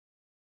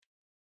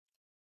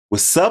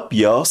What's up,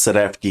 y'all?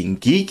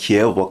 s.a.geek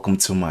here. Welcome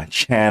to my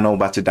channel.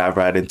 About to dive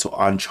right into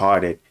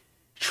Uncharted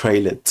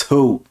Trailer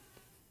 2.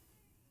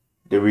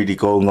 They're really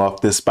going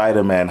off the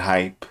Spider-Man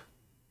hype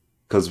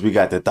because we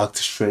got the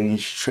Doctor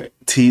Strange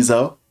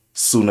teaser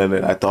sooner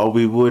than I thought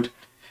we would.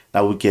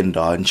 Now we're getting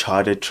the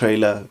Uncharted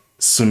trailer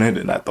sooner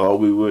than I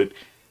thought we would.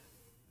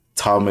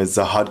 Tom is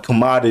a hot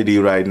commodity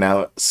right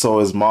now.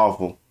 So is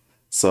Marvel.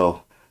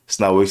 So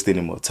let's not waste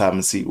any more time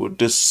and see what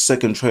this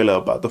second trailer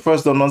about. The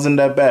first one wasn't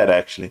that bad,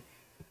 actually.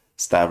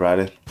 Stop right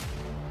in.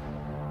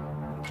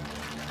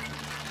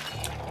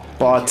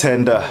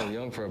 Bartender. You're a little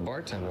young for a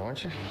bartender,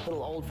 aren't you? A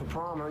little old for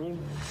prom, aren't you?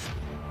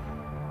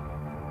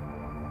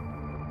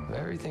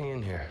 Everything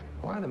in here.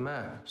 Why the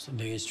map? It's the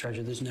biggest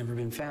treasure that's never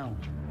been found.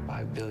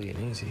 5 billion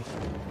easy.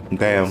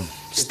 Damn.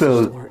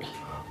 Still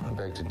I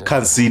beg to differ.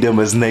 can't see them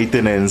as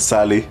Nathan and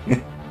Sally.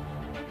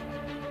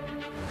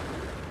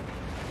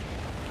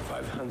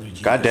 500 years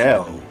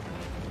Goddamn. ago,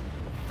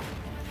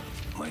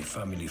 my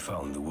family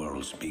found the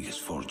world's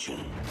biggest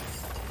fortune.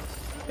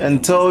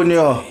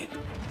 Antonio.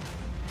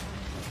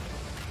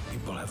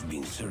 People have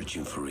been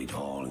searching for it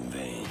all in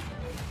vain.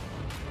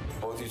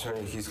 Both you turn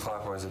your keys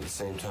clockwise at the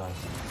same time.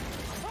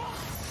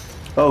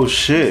 Oh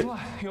shit. What?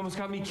 You almost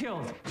got me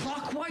killed.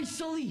 Clockwise,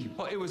 Sully!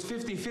 Well, it was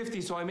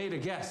 50-50, so I made a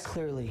guess.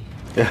 Clearly.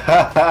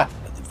 But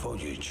the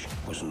voyage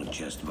was not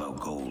just about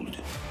gold.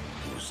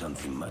 It was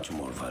something much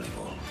more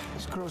valuable.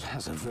 This cross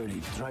has a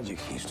very tragic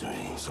history.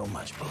 So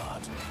much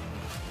blood.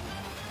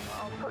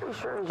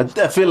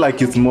 I feel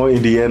like it's more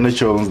Indiana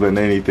Jones than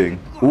anything.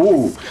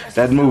 Ooh,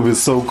 that move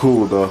is so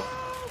cool though.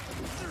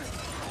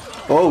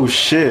 Oh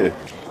shit.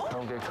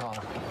 Don't get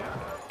caught.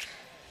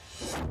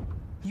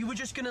 You were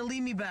just gonna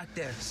leave me back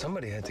there.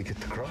 Somebody had to get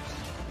the cross.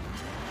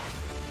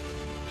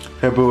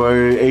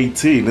 February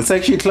 18. It's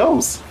actually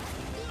close.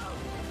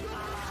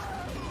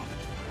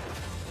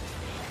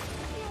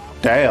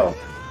 Damn.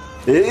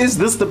 Is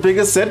this the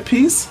biggest set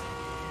piece?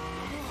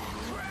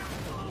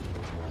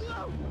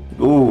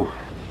 Ooh.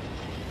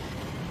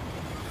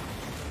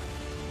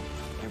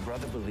 Your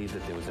brother believed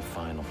that there was a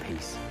final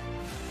piece.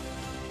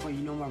 Well,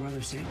 you know my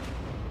brother said.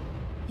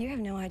 You have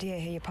no idea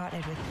who you're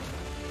partnered with.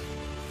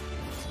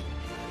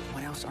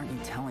 What else aren't you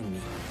telling me?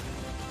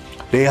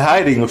 They're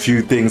hiding a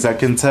few things, I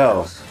can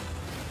tell.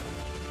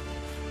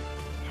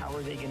 How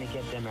are they gonna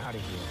get them out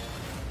of here?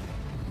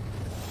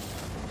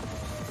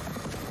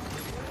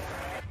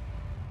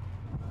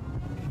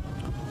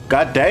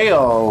 God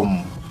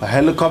damn. A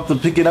helicopter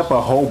picking up a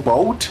whole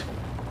boat?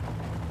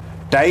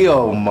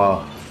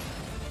 Damn.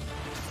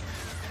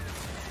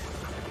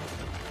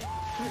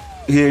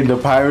 Hearing the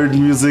pirate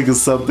music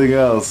is something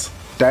else.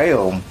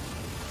 Damn.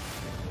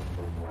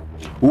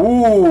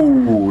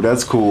 Ooh,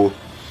 that's cool.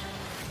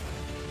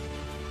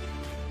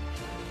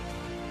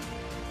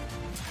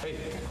 Hey,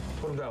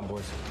 put him down,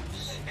 boys.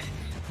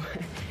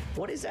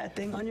 What is that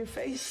thing on your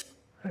face?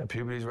 Yeah,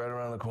 puberty's right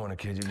around the corner,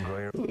 kid. You can grow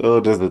your... Oh,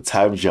 there's a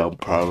time jump,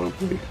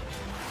 probably.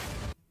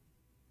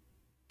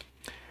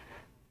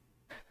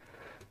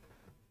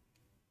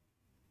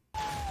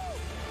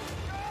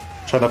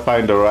 Trying to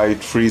find the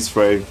right freeze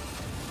frame.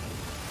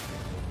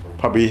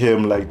 Probably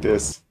him like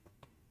this.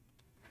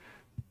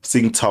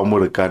 Seeing Tom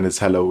with a gun is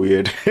hella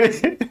weird.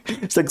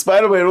 It's like,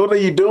 Spider-Man, what are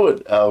you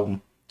doing?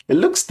 It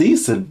looks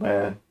decent,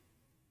 man.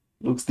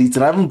 Looks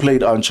decent. I haven't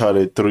played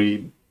Uncharted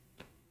 3.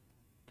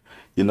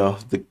 You know,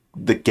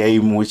 the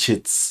game which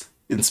it's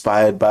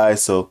inspired by,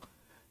 so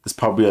there's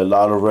probably a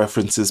lot of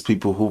references.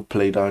 People who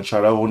played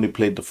Uncharted. I've only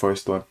played the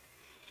first one.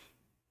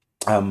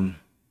 Who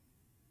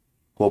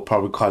are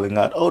probably calling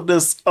out, oh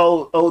this,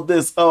 oh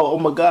this, oh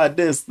my god,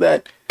 this,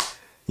 that.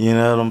 You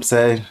know what I'm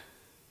saying?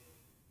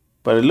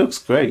 But it looks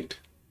great.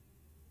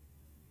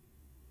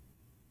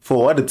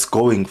 For what it's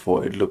going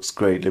for, it looks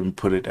great. Let me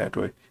put it that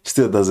way.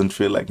 Still doesn't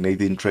feel like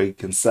Nathan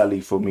Drake and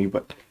Sally for me,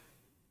 but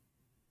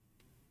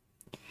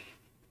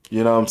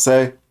you know what I'm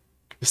saying?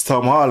 It's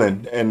Tom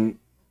Holland and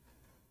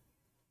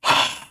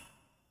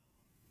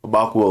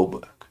Mark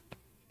Wahlberg.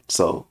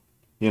 So,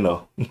 you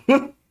know.